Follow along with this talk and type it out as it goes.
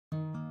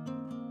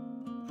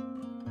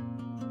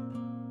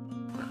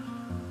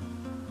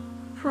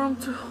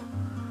Prompto,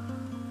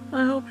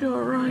 I hope you're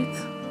alright.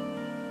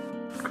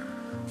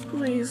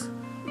 Please,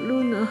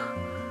 Luna,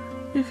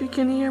 if you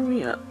can hear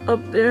me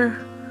up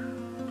there,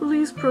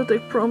 please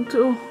protect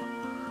Prompto.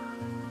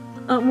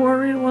 I'm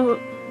worried what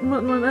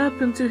might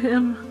happen to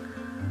him.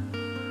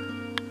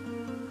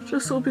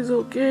 Just hope he's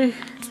okay.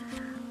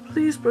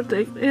 Please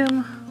protect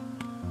him.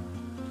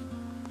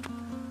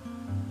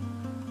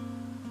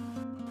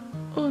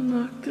 Oh,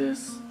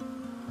 Noctis.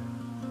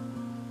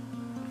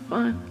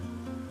 Fine.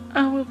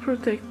 I will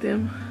protect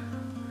him.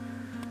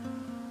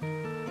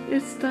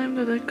 It's time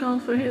that I call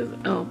for his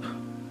help.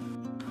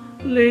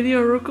 Lady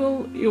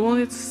Oracle, you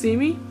wanted to see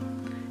me?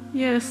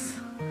 Yes.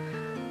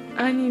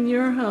 I need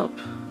your help.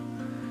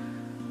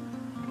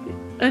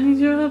 I need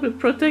your help in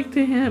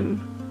protecting him.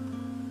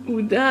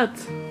 With that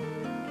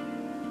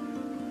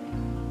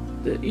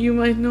you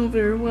might know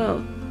very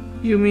well.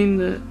 You mean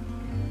the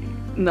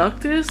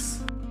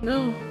Noctis?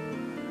 No.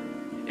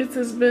 It's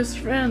his best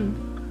friend,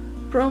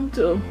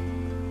 Prompto.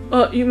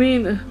 Oh, you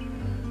mean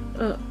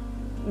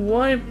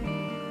why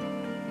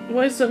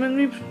summon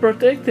me to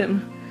protect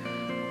him?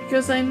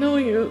 Because I know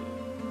you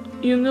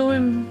know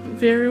him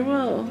very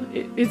well.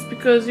 It's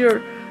because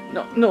you're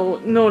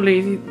no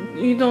lady,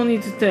 you don't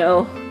need to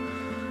tell.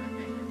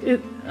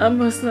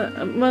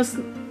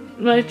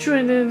 My true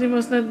identity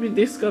must not be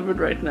discovered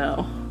right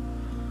now.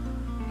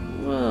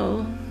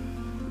 Well,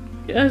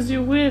 as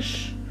you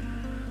wish.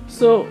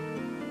 So,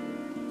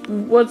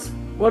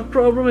 what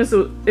problem is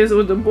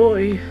with the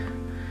boy?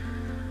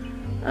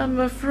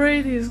 I'm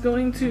afraid he's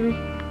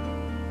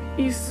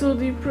so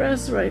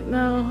depressed right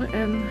now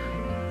and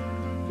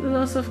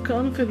loss of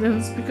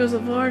confidence because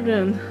of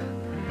Ardyn.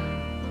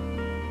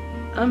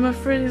 I'm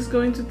afraid he's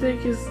going to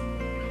take his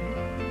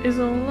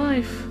own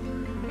life.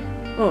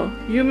 Oh,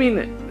 you mean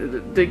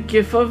the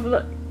gift of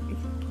life?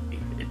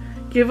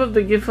 Give up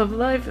the gift of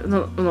life?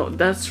 No,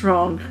 that's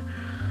wrong.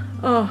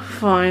 Oh,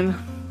 fine.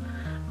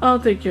 I'll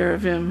take care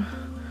of him.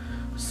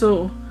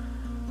 So,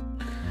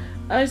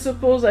 I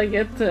suppose I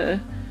get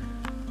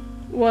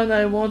what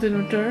I want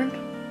in return?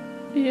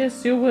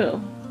 Yes, you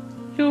will.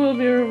 You will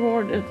be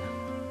rewarded.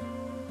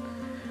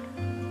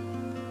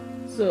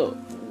 So,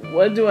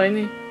 what do I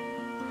need?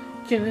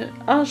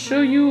 I'll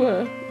show you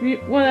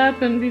what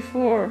happened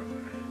before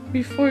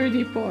you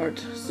depart,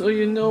 so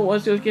you know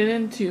what you'll get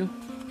into.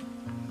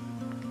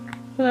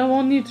 But I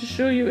won't need to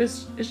show you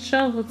his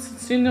childhood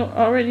since you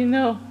already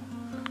know.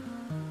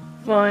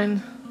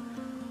 Fine.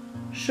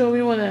 Show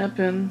me what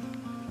happened.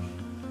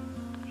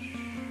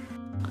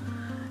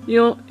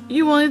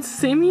 You wanted to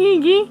see me,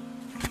 Iggy?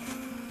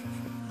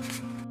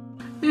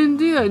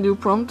 Indeed I do,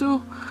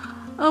 Prompto.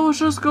 I was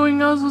just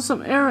going out with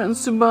some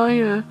errands to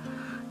buy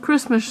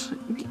Christmas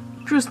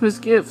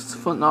gifts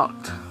for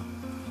Noct.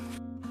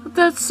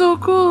 That's so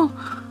cool!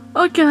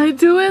 Oh, can I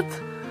do it?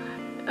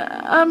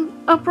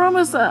 I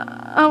promise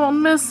I won't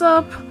mess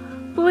up.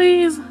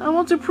 Please, I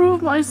want to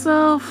prove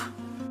myself.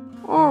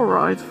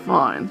 Alright,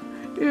 fine.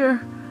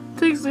 Here,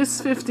 take this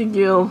 50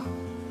 gil.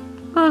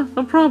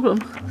 No problem.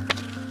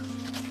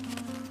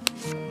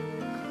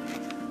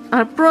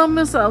 I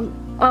promise I'll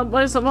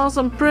buy some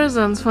awesome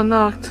presents for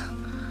Noct.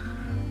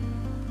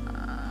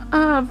 I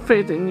have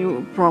faith in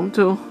you,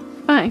 Prompto.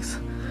 Thanks.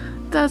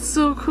 That's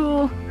so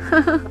cool.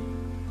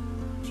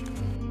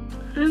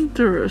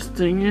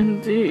 Interesting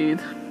indeed.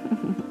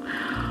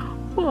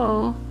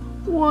 Well,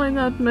 why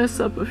not mess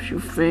up a few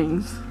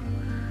things?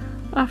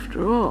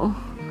 After all,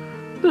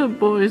 the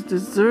boys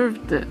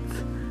deserved it.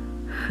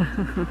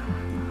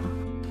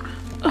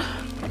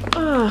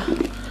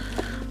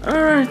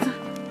 Alright,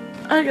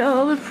 I got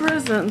all the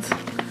presents.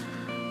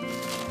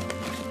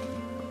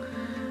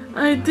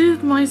 I did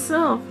it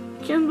myself.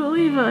 Can't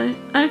believe I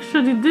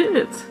actually did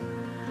it.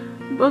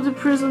 Bought the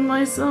present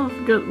myself.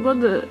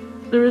 Bought the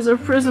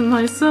reserve present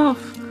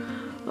myself.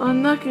 Oh,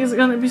 Nucky is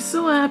gonna be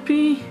so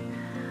happy.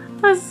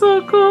 That's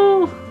so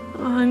cool.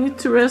 Oh, I need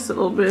to rest a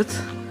little bit.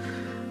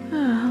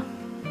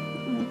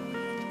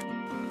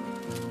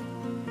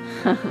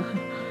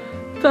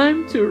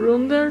 Time to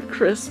ruin their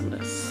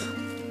Christmas.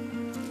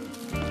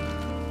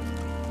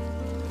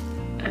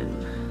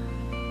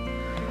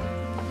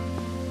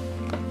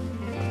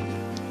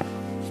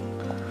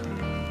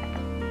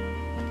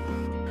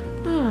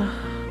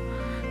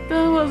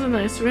 That was a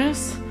nice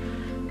rest.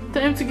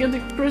 Time to get the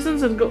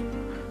presents and go.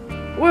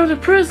 Where are the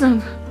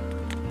presents?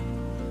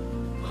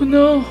 Oh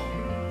no!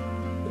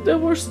 They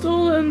were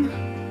stolen!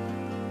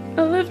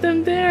 I left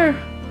them there!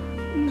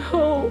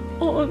 No!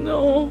 Oh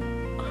no!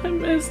 I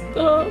messed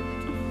up!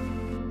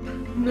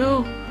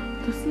 No,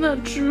 that's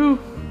not true!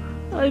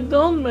 I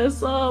don't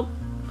mess up!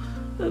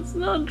 That's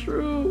not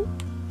true!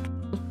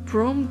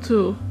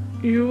 Prompto,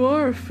 you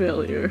are a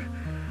failure.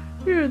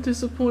 You're a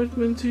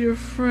disappointment to your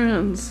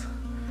friends.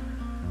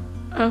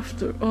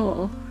 After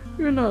all,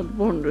 you're not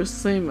born the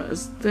same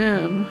as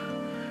them.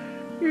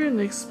 You're an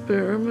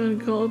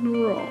experiment gone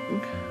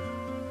wrong.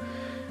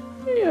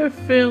 You're a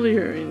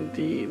failure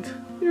indeed.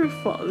 Your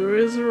father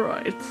is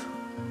right.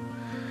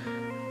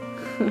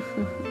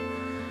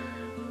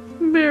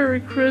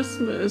 Merry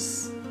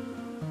Christmas.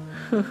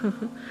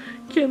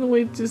 Can't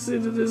wait to see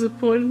the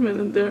disappointment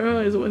in their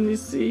eyes when you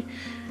see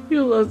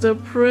you lost their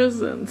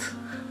present.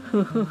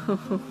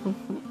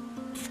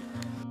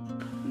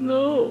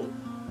 No.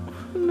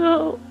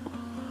 No.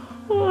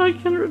 Oh, I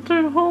can't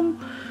return home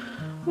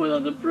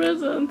without the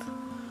present.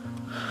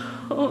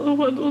 Oh,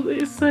 what will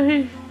they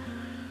say?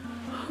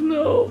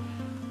 No.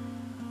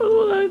 What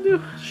will I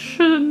do?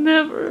 Should have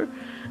never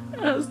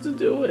asked to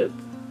do it.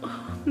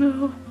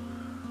 No.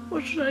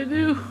 What should I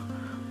do?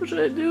 What should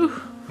I do?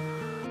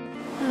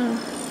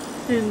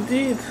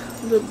 Indeed,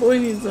 the boy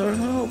needs our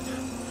help.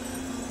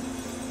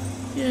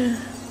 Yeah,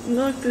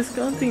 Noct is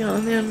counting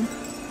on him.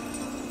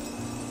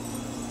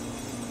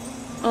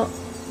 Oh,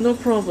 no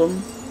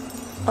problem.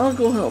 I'll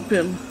go help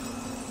him.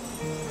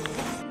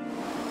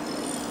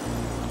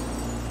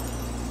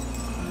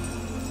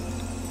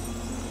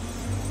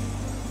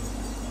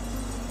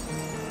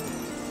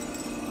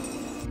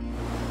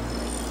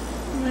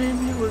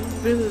 Maybe it would be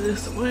better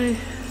this way.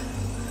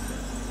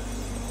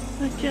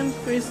 I can't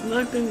face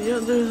Noct and the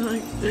others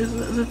like this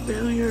as a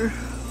failure.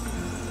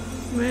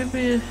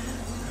 Maybe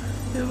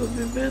it would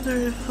be better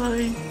if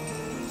I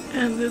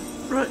end it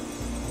right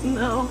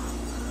now.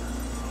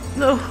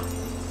 No.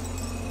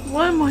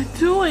 What am I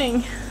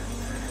doing?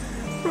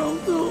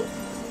 Prompto,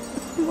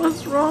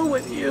 what's wrong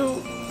with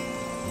you?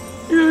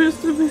 You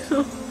used to be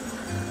so...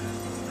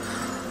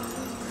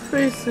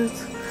 Face it,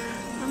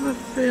 I'm a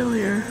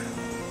failure.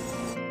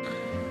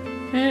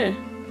 Hey.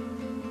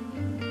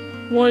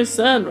 Why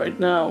sad right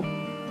now?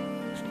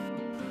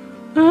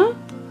 Huh?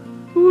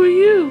 Who are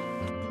you?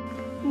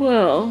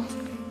 Well,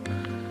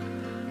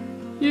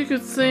 you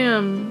could say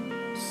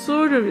I'm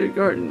sort of your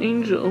guardian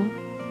angel,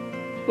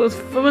 but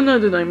from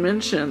another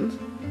dimension.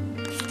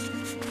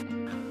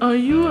 Are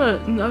you a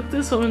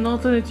Noctis from an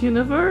alternate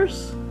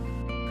universe?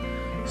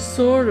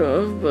 Sort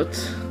of, but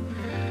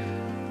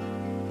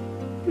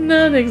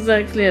not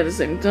exactly at the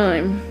same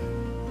time.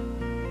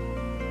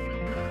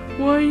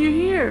 Why are you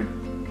here?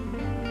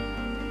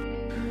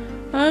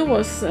 I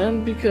was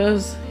sent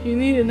because you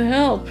needed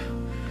help.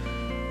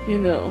 You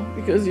know,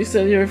 because you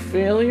said you're a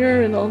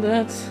failure and all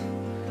that.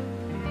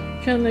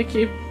 Kinda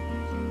keep...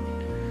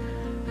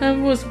 I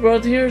was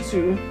brought here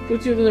to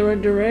put you in the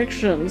right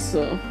direction,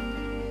 so...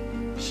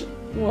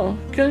 Well,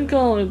 can't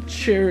call it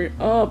cheer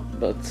up,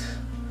 but...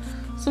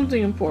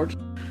 something important.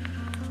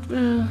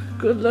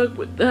 Good luck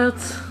with that.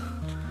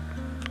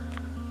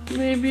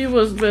 Maybe it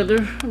was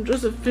better. I'm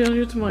just a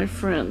failure to my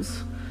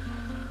friends.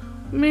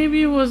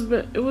 Maybe it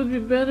would be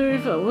better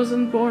if I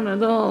wasn't born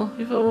at all,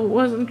 if I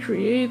wasn't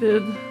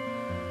created.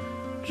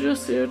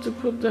 Just here to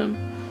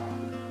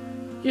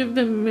give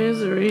them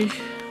misery.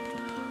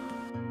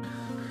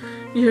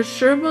 You're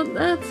sure about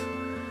that?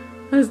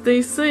 As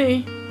they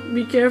say,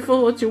 be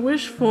careful what you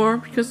wish for,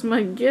 because you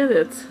might get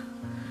it.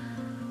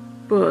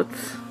 But,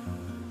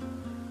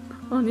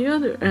 on the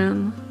other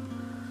hand,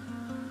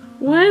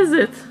 what is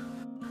it?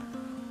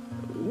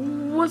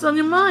 What's on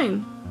your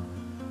mind?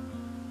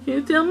 Can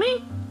you tell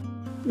me?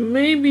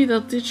 Maybe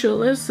that'll teach you a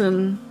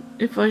lesson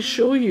if I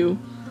show you.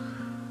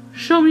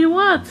 Show me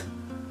what?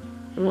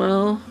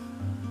 Well,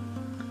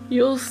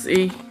 you'll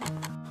see.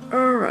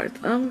 Alright,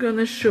 I'm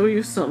gonna show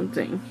you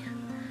something.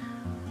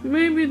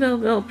 Maybe that'll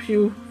help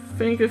you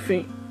think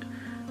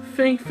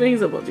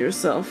things about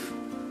yourself.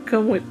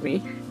 Come with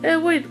me. Hey,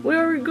 wait,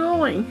 where are we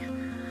going?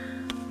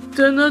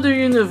 To another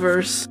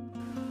universe.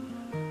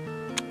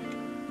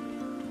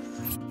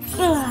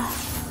 Huh?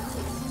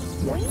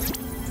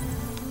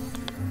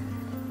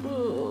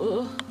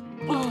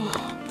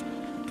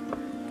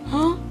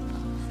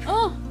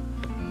 Oh!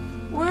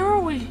 Where are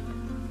we?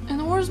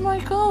 And where's my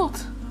coat?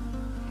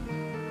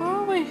 Where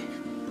are we?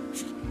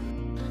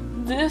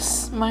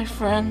 This, my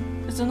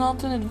friend, is an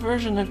alternate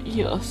version of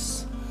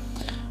Eos.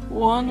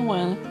 One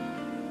when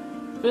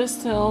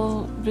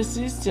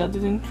Vestistia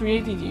didn't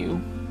create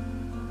you.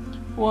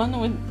 One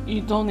when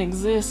you don't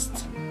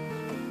exist.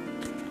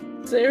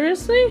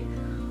 Seriously?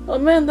 Oh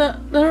man, that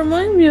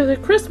reminds me of the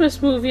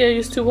Christmas movie I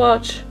used to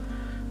watch.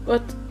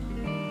 But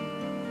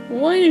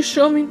why you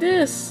show me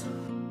this?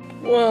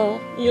 Well,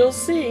 you'll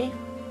see.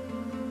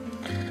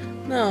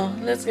 Now,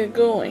 let's get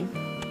going.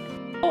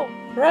 Oh,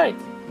 right.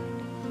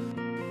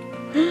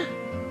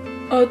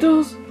 Are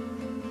those...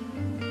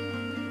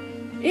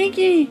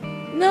 Iggy!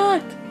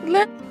 Noct!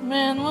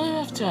 Man, why do I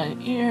have to hide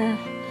here?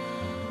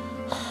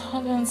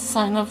 I didn't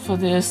sign up for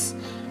this.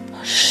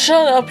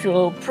 Shut up, you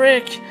little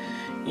prick!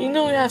 You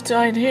know you have to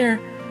hide here.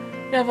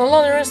 You have a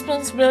lot of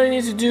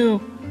responsibility to do.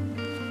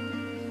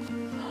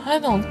 I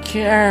don't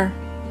care.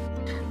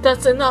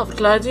 That's enough,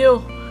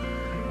 Gladio.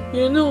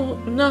 You know,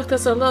 Noct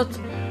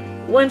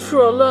went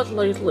through a lot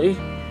lately.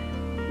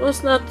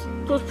 Must not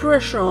put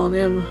pressure on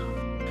him.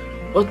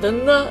 But the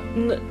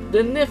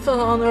Nifl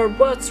on our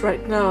butts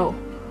right now.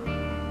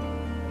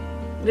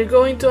 They're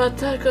going to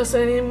attack us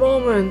any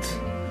moment.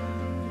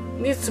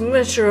 Needs to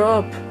measure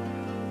up.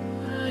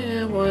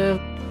 Yeah, whatever.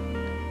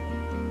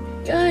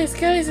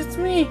 Guys, it's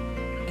me.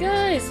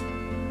 Guys.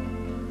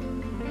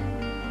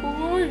 Who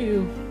are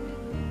you?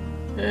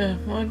 Yeah,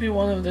 might be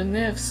one of the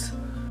Nifs.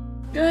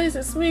 Guys,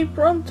 it's me,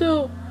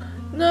 Prompto.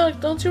 No,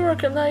 don't you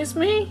recognize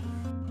me?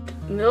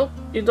 Nope,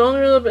 you don't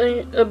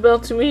really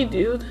about to me,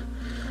 dude.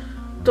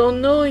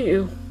 Don't know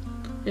you.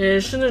 Yeah, you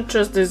shouldn't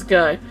trust this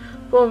guy.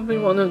 Probably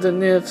one of the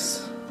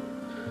nymphs.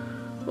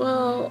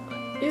 Well,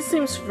 he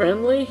seems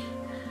friendly.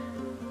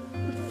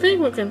 I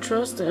think we can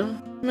trust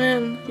him.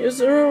 Man,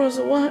 Yuzuru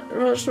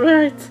was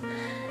right.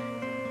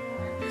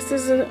 This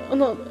isn't.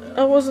 No,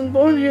 I wasn't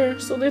born here,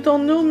 so they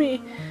don't know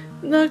me.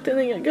 Not that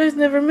the guys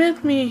never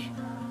met me.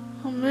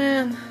 Oh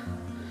man,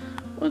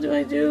 what do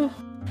I do?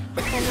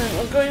 Oh man,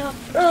 what's going on?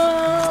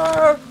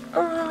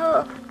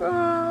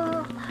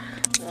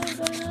 What's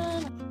going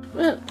on?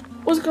 Man,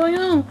 what's going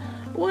on?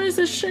 Why is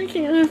it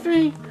shaking and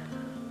everything?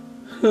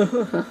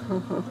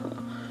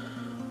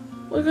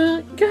 What's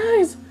going on?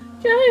 Guys,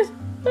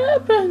 what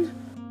happened?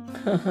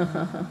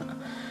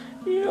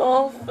 You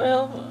all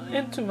fell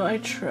into my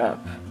trap.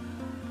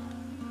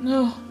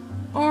 No,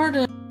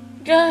 Ardyn.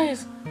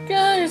 Guys,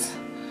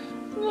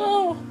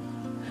 no.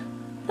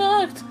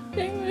 Locked,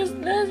 being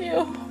misled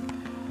you.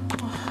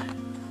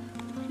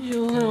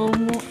 You little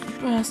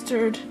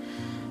bastard.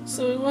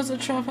 So it was a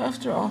trap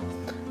after all.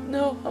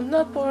 No, I'm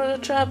not part of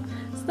the trap.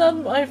 It's not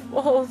my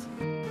fault.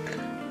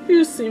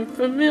 You seem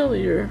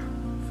familiar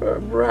for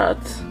a brat.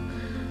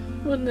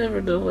 But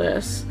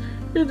nevertheless,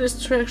 your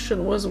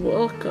distraction was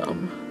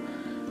welcome.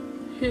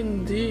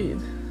 Indeed.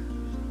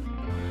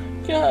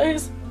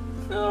 Guys,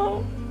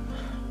 no.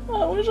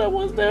 I wish I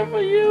was there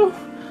for you.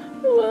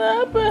 What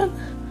happened?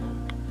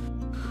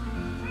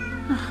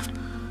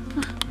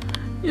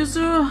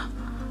 Yuzuru,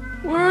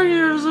 where are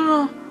you,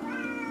 Yuzuru?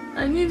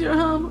 I need your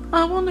help.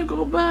 I want to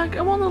go back.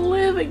 I want to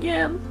live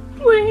again.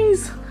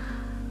 Please.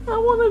 I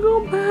want to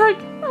go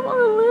back. I want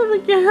to live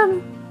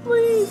again.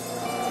 Please.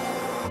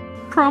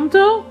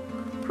 Prompto?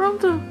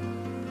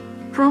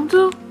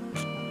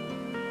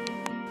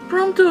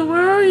 Prompto,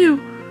 where are you?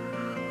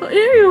 Oh,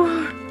 here you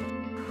are.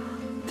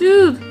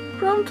 Dude,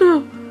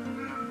 Prompto.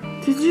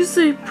 Did you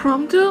say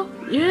Prompto?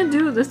 Yeah,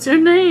 dude, that's your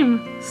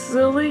name.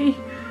 Silly.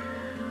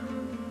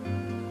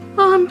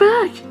 Oh, I'm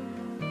back.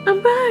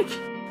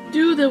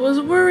 Dude, I was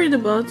worried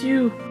about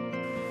you.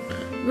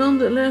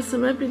 Nonetheless,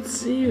 I'm happy to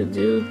see you,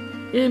 dude.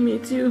 Yeah, me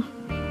too.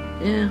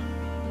 Yeah.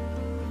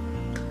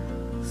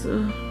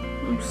 So,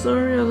 I'm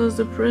sorry I lost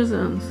the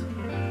present.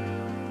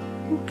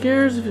 Who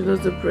cares if you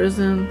lost the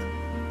present?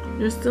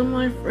 You're still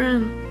my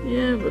friend.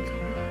 Yeah, but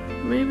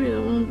maybe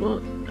that won't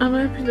bother. I'm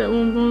happy that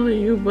won't bother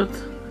you, but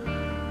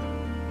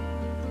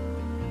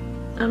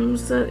I'm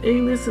sad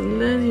Ignis and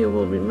Ledia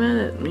will be mad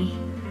at me.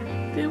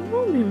 They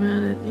won't be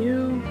mad at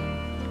you.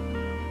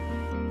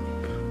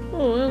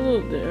 Oh, hello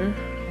there.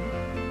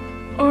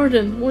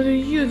 Ardyn, what are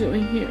you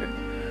doing here?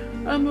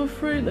 I'm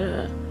afraid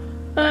that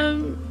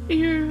I'm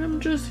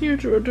just here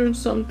to return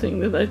something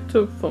that I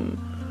took from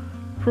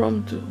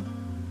Prompto.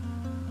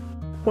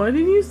 What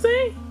did you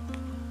say?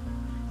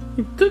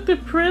 You took the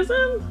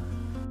present?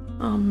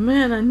 Oh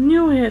man, I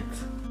knew it.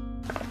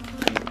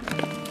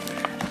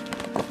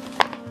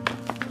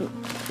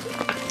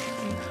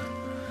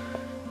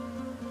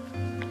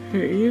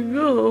 Here you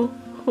go.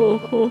 Ho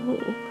ho ho.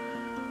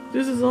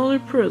 This is all your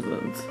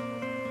present.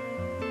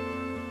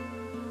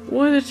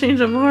 What a change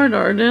of heart,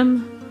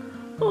 Ardyn.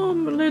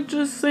 But let's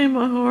just say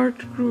my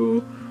heart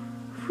grew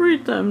 3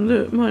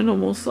 times my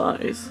normal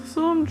size,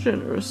 so I'm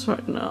generous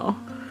right now.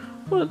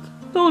 But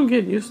don't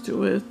get used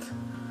to it.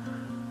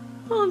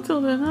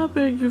 Until then, I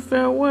beg you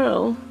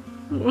farewell.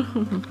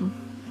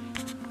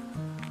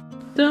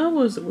 That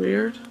was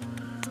weird.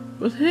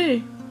 But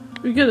hey,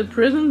 we get a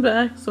present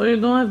back, so you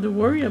don't have to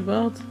worry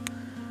about.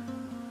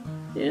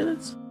 Yeah,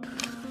 let's...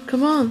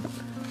 Come on,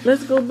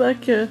 let's go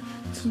back to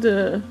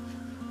the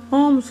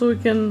home so we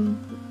can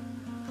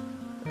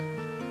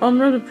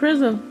unload the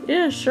present.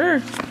 Yeah,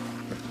 sure.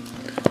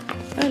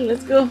 Alright,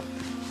 let's go.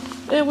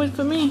 Hey, wait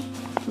for me.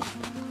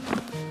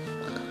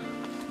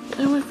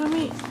 Hey, wait for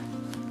me.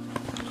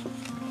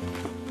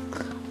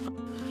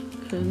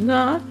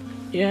 Not,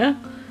 yeah.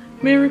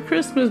 Merry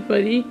Christmas,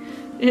 buddy.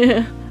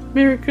 Yeah,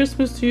 Merry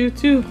Christmas to you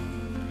too.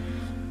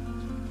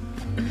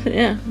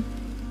 Yeah.